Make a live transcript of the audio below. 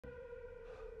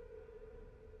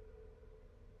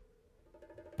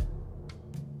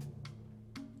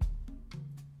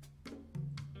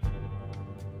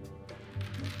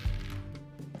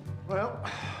Well,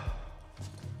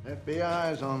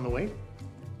 FBI is on the way.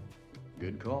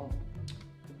 Good call.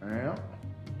 Yeah.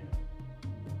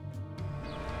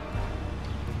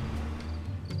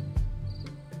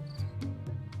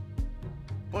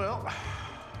 Well,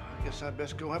 I guess I'd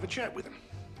best go have a chat with him.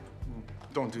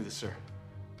 Don't do this, sir.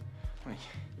 I mean,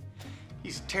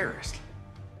 he's a terrorist.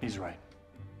 He's right.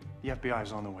 The FBI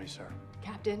is on the way, sir.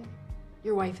 Captain,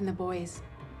 your wife and the boys.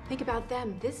 Think about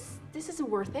them. This isn't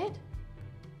worth it.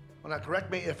 Well, now, correct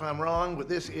me if I'm wrong, but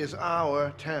this is our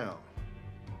town.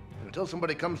 And until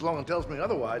somebody comes along and tells me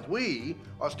otherwise, we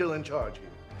are still in charge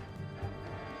here.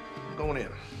 I'm going in.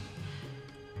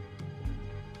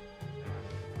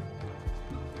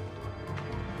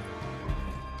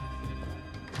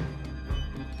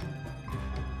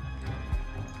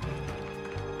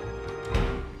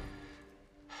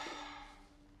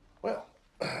 Well,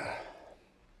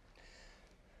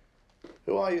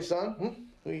 who are you, son?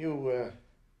 Who you working for?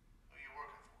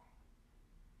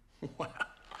 Wow.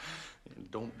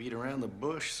 Don't beat around the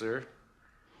bush, sir.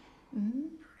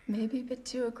 Maybe a bit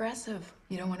too aggressive.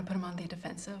 You don't want to put him on the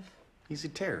defensive. He's a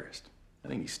terrorist. I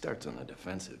think he starts on the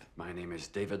defensive. My name is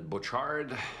David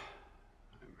Bouchard. I'm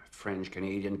a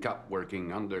French-Canadian cop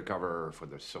working undercover for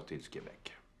the Sûreté du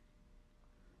Québec.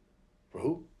 For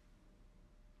who?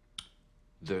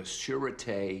 The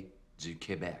Sûreté du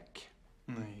Québec.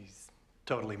 He's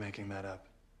totally making that up.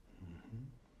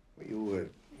 Are you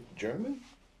German?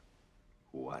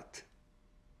 What?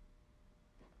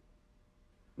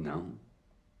 No.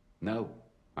 No,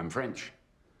 I'm French.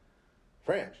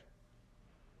 French?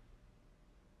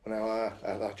 Well, now,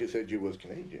 I thought you said you was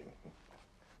Canadian.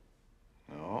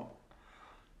 Oh,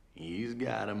 he's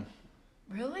got him.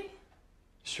 Really?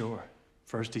 Sure.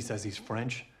 First he says he's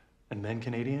French, and then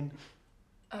Canadian.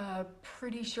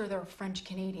 Pretty sure they're French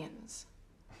Canadians.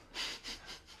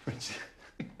 French.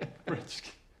 French.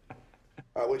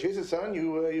 Which is it, son?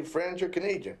 You French or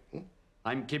Canadian?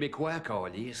 I'm Québécois,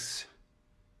 câlisse.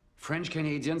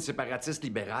 French-Canadian séparatiste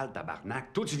libéral,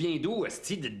 tabarnak. Toi, tu viens d'où,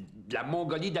 esti? De la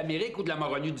Mongolie d'Amérique ou de la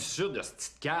Mongolie du Sud,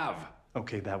 esti de cave?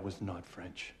 Okay, that was not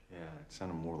French. Yeah, it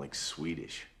sounded more like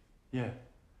Swedish. Yeah.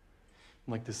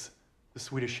 Like the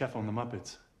Swedish chef on the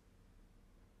Muppets.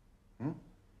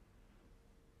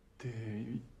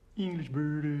 The English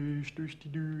British, thirsty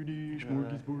dirty,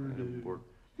 smorgasbord.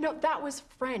 No, that was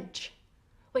French.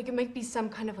 Like, it might be some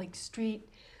kind of, like, street,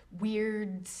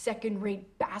 weird,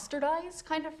 second-rate, bastardized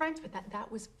kind of French, but that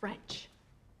was French.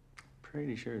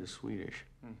 Pretty sure it's Swedish.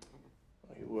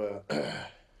 You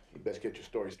best get your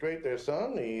story straight there,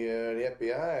 son. The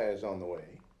FBI is on the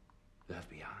way. The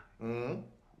FBI? Mm-hmm. And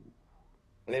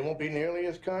they won't be nearly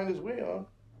as kind as we are.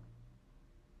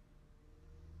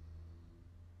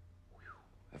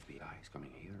 FBI is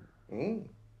coming here. Mm.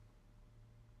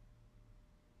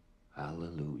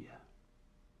 Hallelujah.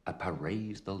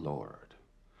 Praise the Lord.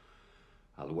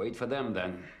 I'll wait for them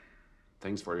then.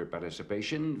 Thanks for your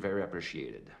participation. Very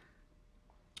appreciated.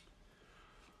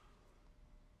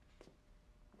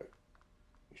 You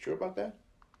sure about that?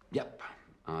 Yep.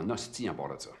 En hostie en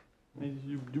part de ça.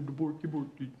 You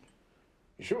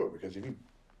sure? Because if you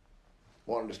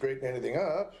wanted to straighten anything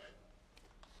up,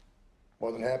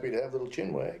 more than happy to have a little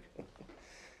chin wag.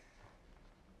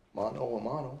 Mano a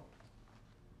mano.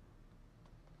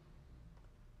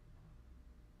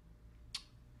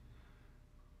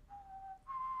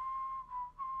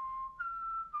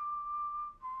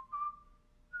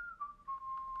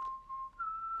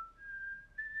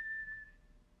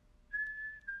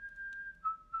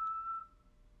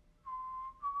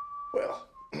 Well,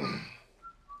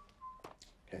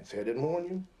 can't say I didn't warn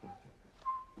you.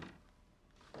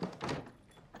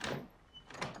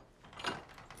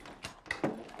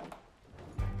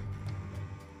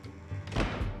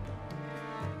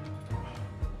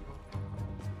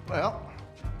 Well,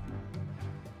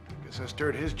 guess I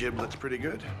stirred his giblets pretty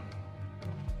good.